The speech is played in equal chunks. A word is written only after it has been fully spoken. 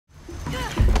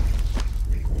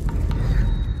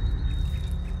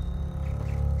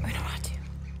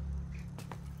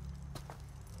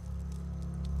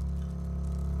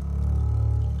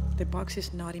box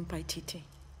is not in Paititi.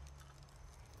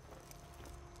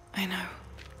 I know.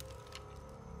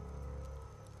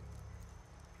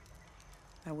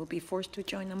 I will be forced to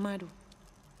join Amaru.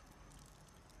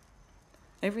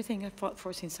 Everything I fought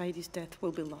for since Heidi's death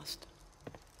will be lost.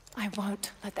 I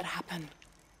won't let that happen.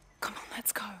 Come on,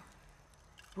 let's go.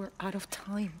 We're out of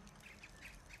time.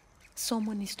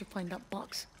 Someone needs to find that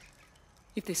box.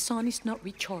 If the sun is not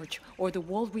recharged, or the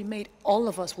world we made, all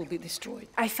of us will be destroyed.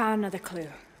 I found another clue.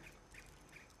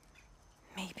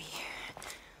 Maybe.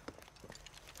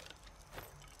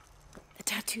 The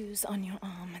tattoos on your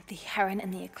arm, the heron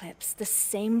and the eclipse, the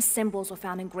same symbols were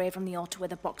found engraved on the altar where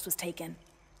the box was taken.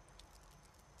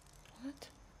 What?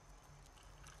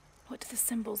 What do the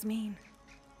symbols mean?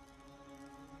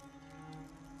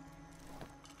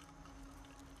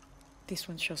 This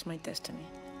one shows my destiny.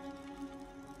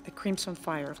 The crimson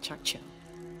fire of Chakchil.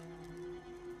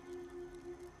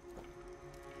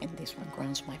 And this one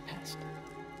grounds my past.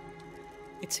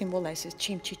 It symbolizes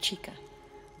Chimchichica,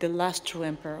 the last true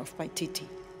emperor of Paititi.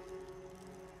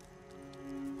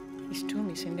 His tomb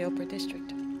is in the upper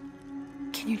district.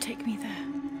 Can you take me there?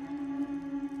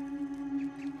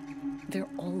 They're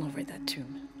all over that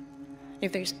tomb.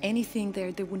 If there's anything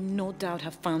there, they would no doubt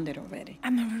have found it already.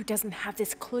 Amaru doesn't have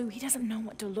this clue. He doesn't know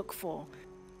what to look for.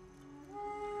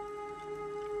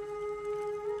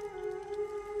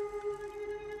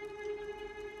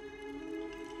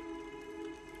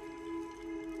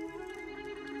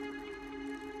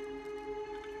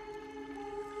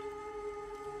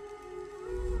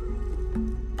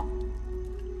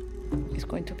 He's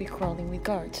going to be crawling with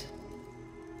guards.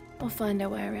 We'll find our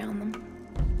way around them.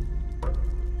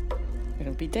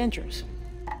 It'll be dangerous.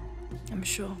 I'm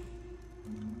sure.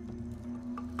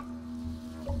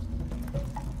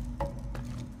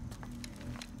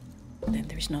 Then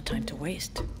there's no time to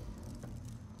waste.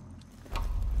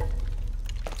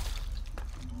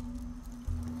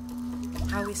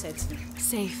 How is Edson?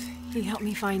 Safe. He helped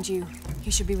me find you.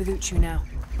 He should be with Uchu now.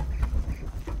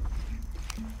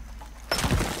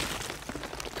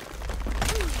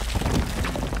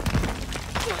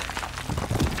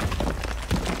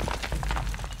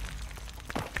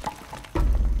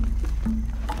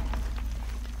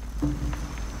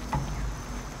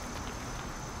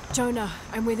 Jonah,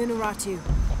 I'm with Unuratu.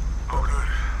 Oh, good.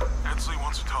 Edsley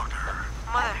wants to talk to her.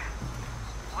 Mother,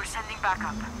 we're sending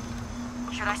backup.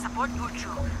 Should I support Uchu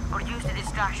or use the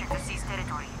distraction to seize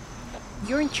territory?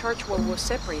 You're in charge while we're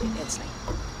separated, Edsley.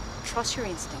 Trust your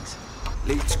instincts.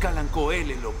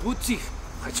 Leichkalankoele lo putzig,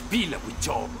 hachpila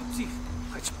wichob.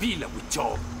 Hachpila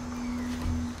wichob.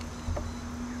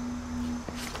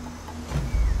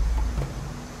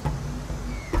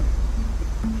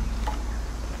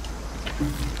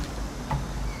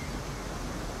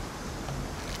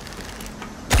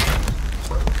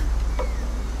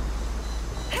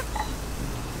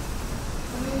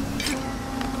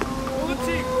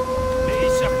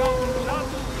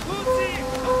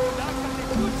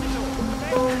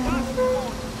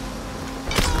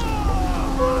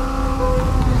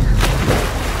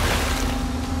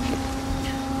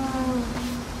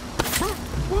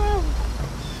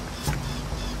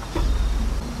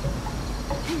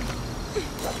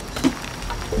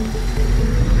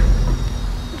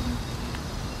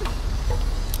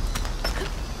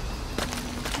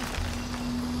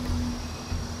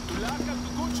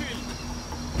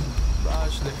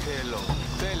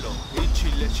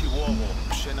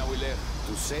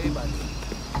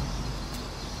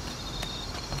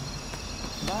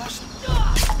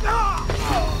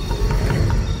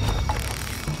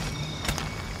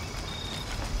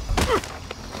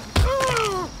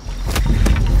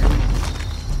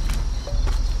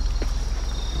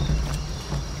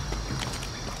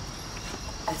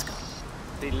 Let's go.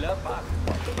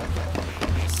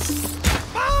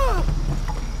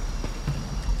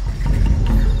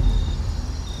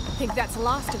 I think that's the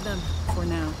last of them. For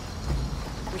now,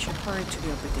 we should hurry to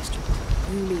the upper district.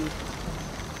 You lead.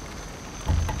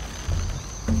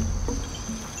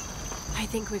 I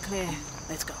think we're clear.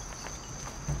 Let's go.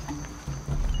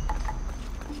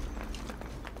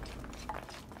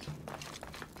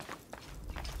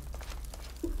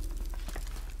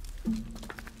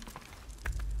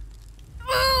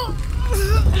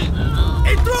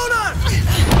 Intruder!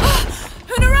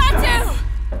 Unuratu!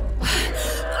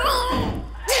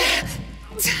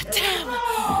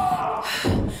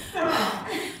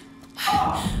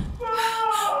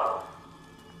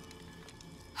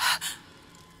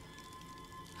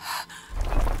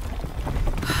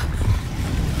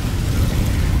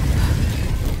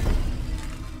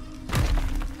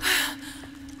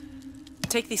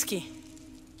 Take this key.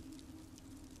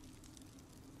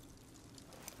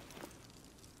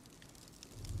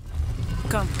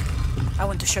 I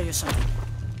want to show you something.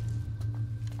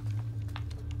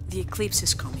 The eclipse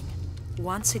is coming.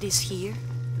 Once it is here,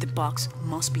 the box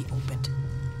must be opened.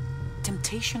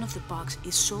 Temptation of the box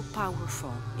is so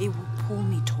powerful, it will pull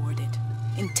me toward it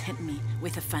and tempt me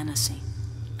with a fantasy,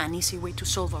 an easy way to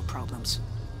solve our problems.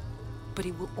 But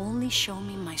it will only show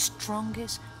me my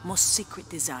strongest, most secret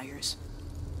desires.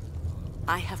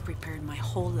 I have prepared my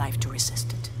whole life to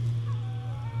resist it.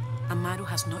 Amaru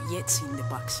has not yet seen the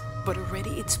box, but already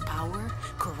its power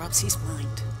corrupts his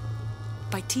mind.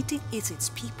 Paititi is its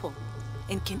people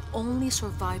and can only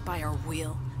survive by our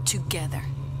will together.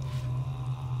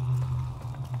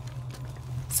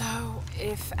 So,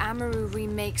 if Amaru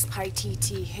remakes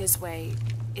Paititi his way,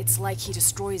 it's like he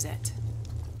destroys it?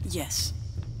 Yes.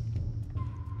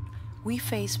 We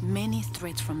face many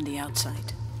threats from the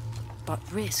outside, but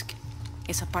risk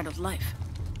is a part of life.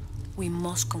 We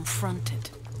must confront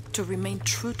it to remain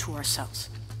true to ourselves.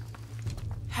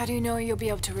 How do you know you'll be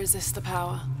able to resist the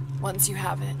power once you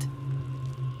have it?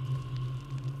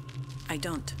 I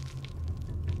don't.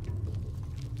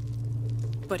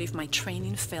 But if my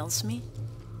training fails me,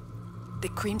 the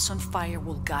Crimson Fire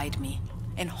will guide me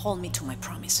and hold me to my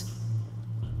promise.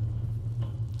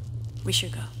 We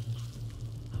should go.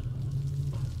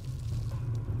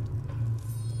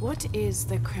 What is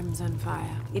the Crimson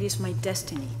Fire? It is my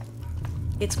destiny.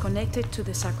 It's connected to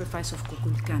the sacrifice of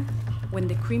Kukulkan. When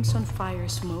the Crimson Fire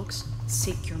smokes,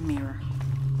 seek your mirror.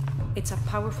 It's a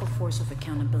powerful force of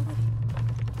accountability.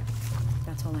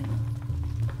 That's all I know.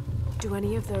 Do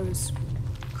any of those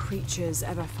creatures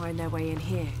ever find their way in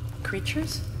here?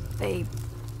 Creatures? They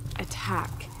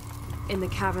attack. In the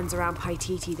caverns around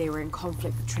Paititi, they were in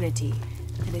conflict with Trinity.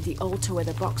 And at the altar where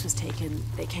the box was taken,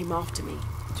 they came after me.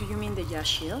 Do you mean the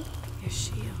Yashil?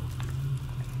 Yashil.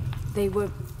 They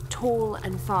were tall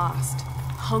and fast,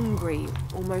 hungry,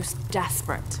 almost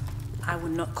desperate. I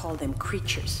would not call them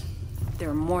creatures.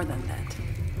 They're more than that.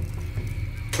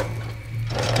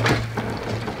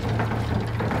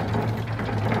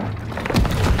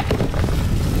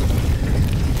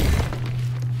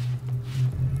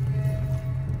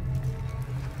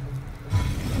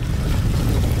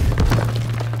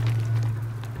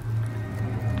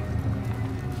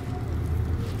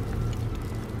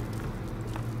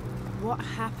 What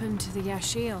happened to the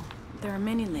Yashil? There are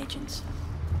many legends.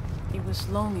 It was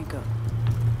long ago,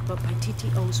 but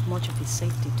Paititi owes much of his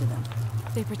safety to them.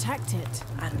 They protect it.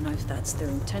 I don't know if that's their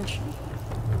intention,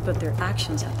 but their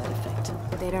actions have that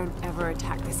effect. They don't ever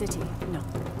attack the city. No.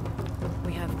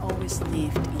 We have always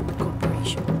lived in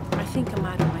cooperation. I think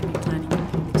Amaru might be planning a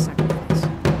public sacrifice.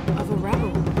 Of a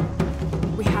rebel.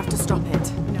 We have to stop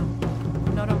it. No,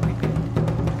 not unprepared,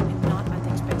 and not at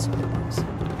the expense of the box.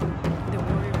 The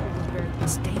warrior who will bury me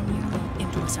stay near me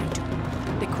and do as I do.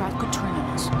 The crowd could turn on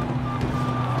us.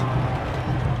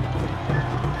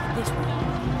 This way.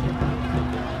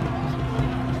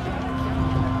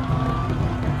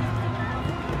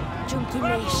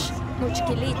 Junkilesh,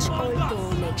 Muchkilich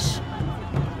Oldolesh.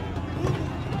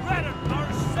 Threaten our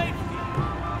safety,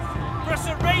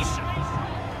 preservation.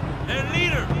 Their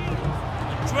leader,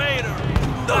 the traitor,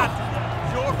 Unuratu,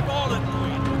 your fallen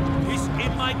queen, is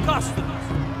in my custody.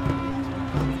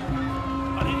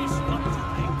 But it is not too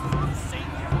late to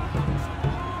save you.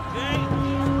 Today,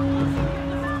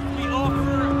 we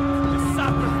offer the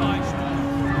sacrifice to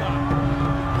Unuratu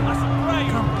as a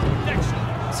prayer of protection.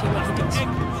 See what he does.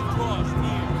 Echoes draws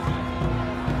near.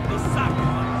 The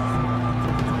sacrifice.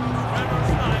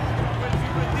 Trevor's life will be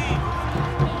redeemed.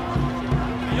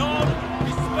 Beyond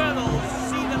his spells,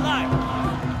 see the light.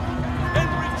 And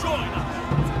rejoin us.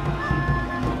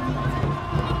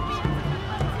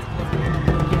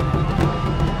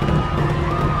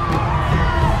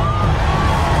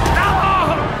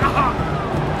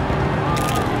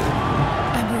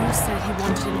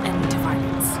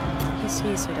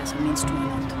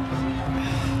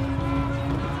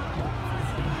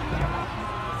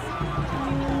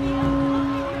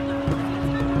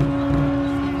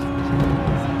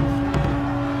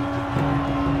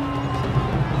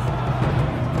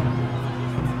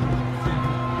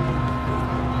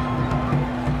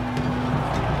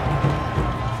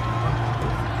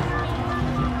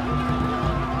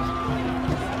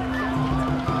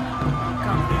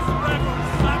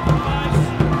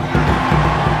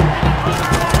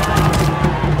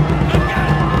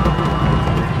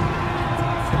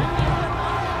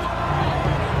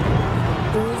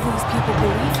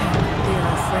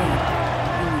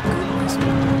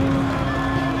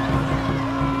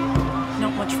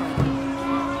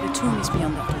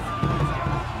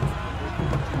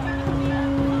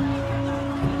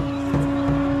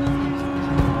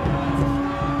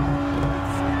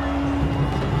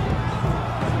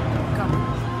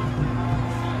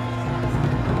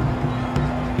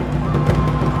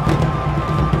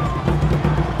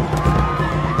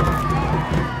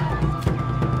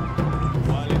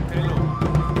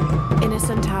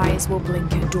 will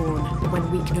blink at dawn when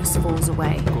weakness falls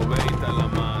away.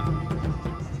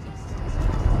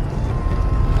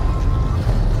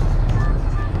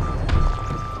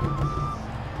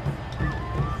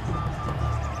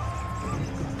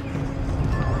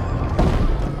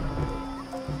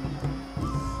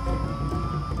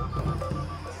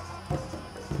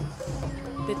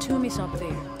 The tomb is up there,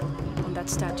 on that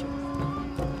statue.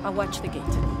 I'll watch the gate.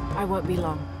 I won't be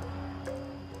long.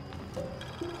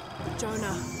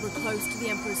 Jonah, we're close to the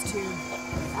Emperor's tomb.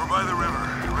 We're by the river,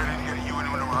 ready to get you and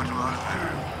Unuratu out of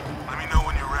there. Let me know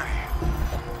when you're ready.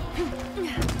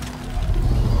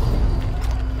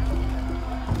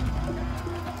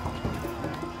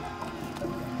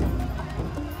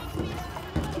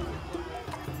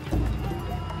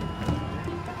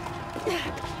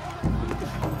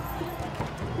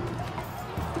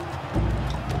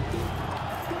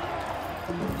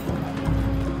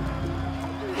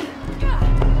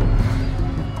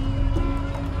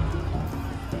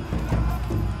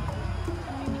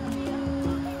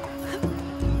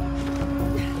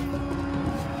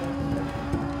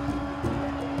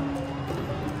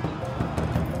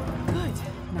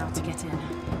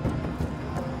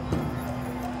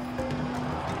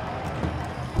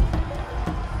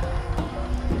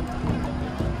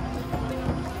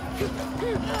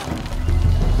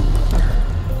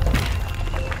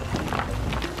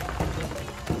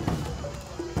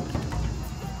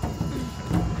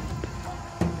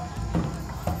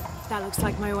 That looks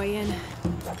like my way in.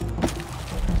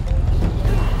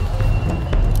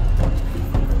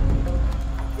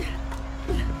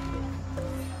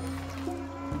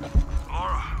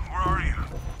 Laura, where are you?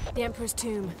 The Emperor's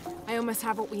tomb. I almost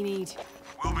have what we need.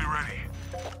 We'll be ready.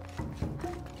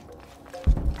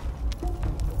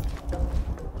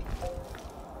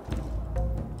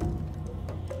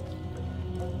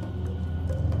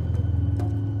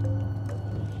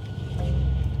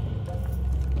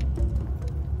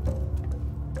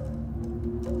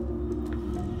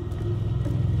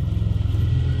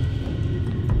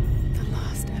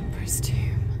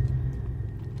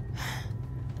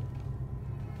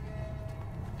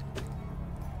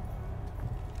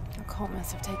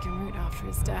 Must have taken root after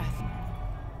his death.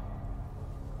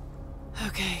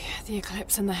 Okay, the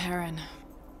eclipse and the heron.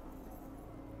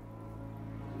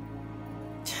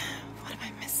 What am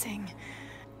I missing?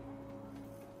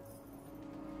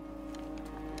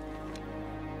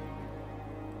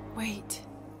 Wait,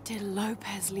 did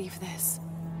Lopez leave this?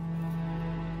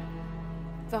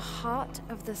 The heart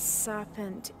of the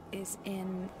serpent is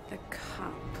in the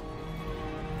cup.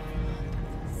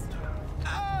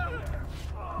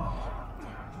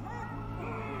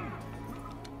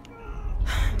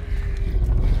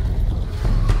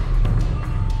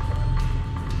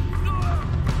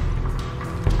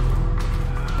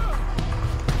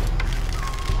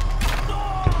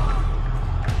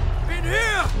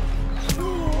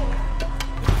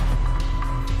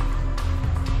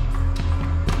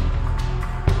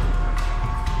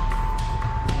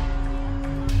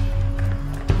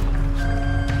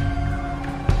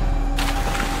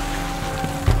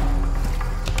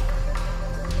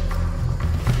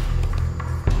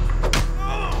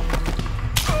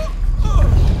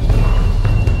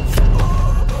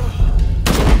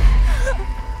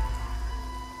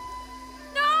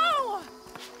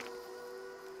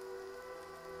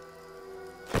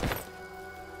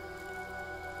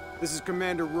 This is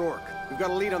Commander Rourke. We've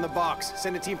got a lead on the box.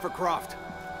 Send a team for Croft.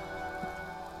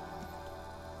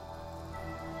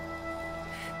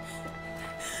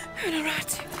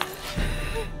 Unuratu.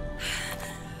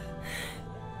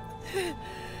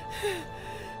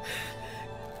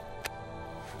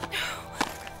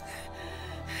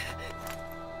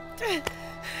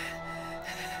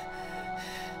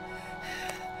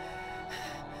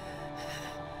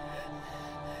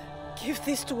 Give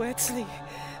this to Etzli.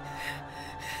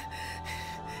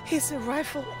 He's a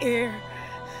rightful heir.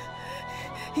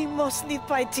 He must live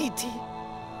by Titi.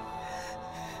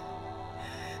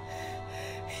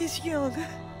 He's young,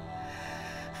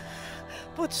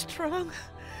 but strong.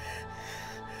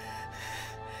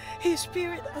 His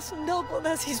spirit as noble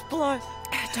as his blood.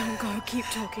 Don't go, keep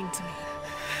talking to me.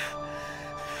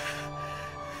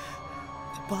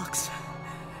 The box,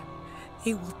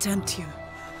 it will tempt you.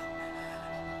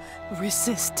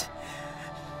 Resist.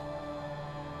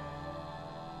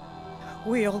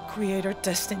 We all create our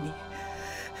destiny.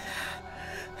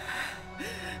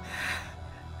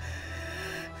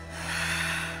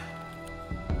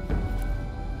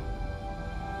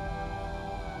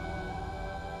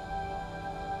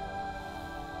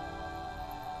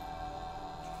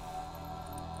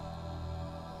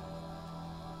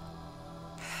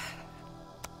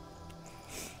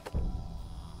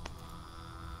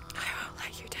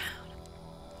 let you down.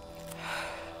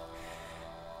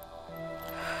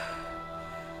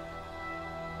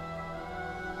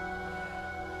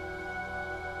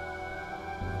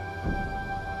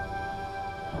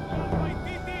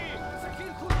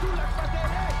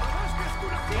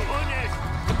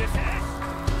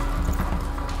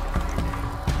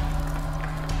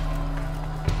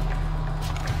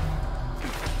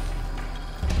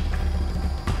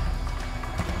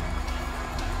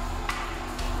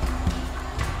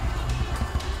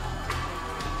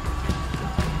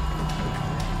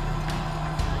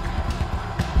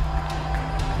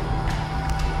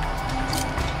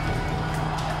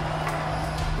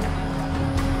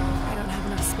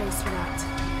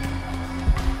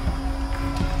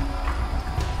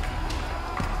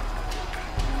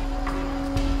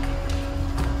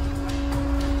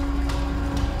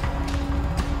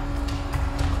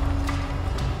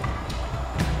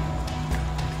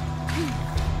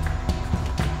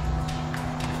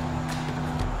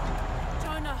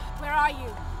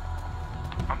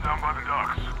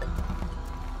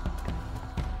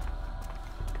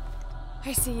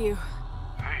 I see you.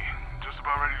 Hey, just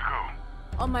about ready to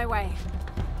go. On my way.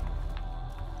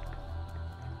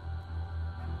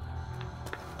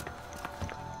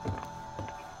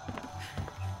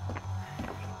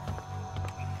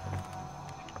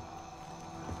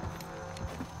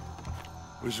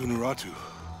 Where's Unuratu?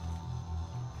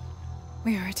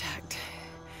 We were attacked.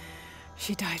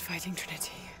 She died fighting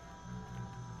Trinity.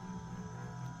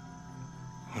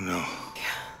 Oh no.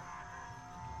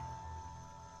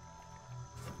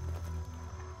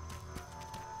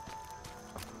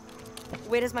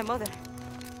 Where is my mother?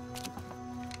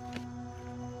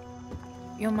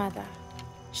 Your mother.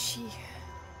 She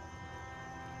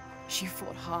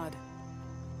fought hard.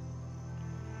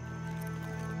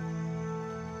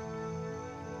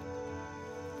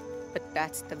 But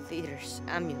that's the leader's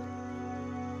amulet.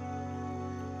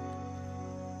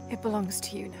 It belongs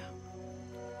to you now.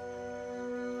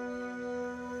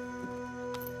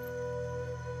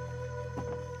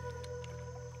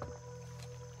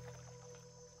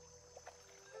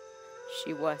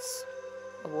 She was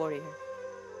a warrior.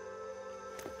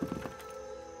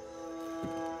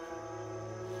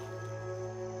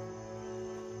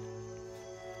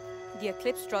 The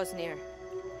eclipse draws near.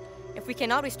 If we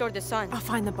cannot restore the sun... I'll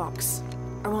find the box.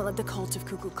 I won't let the cult of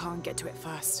Kukulkan get to it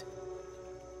first.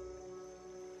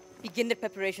 Begin the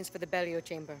preparations for the burial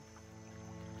chamber.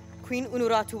 Queen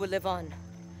Unuratu will live on,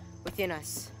 within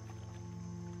us.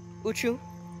 Uchu,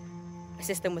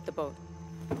 assist them with the boat.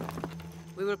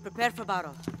 We will prepare for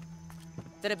battle.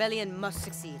 The rebellion must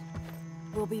succeed.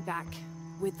 We'll be back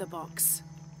with the box.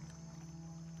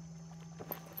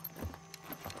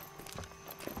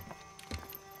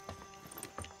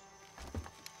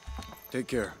 Take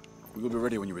care. We will be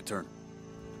ready when you return.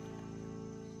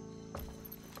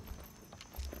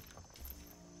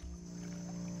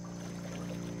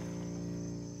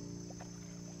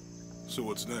 So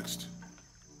what's next?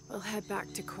 We'll head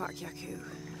back to Kwakyaku,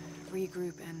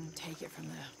 regroup and take it from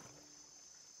there.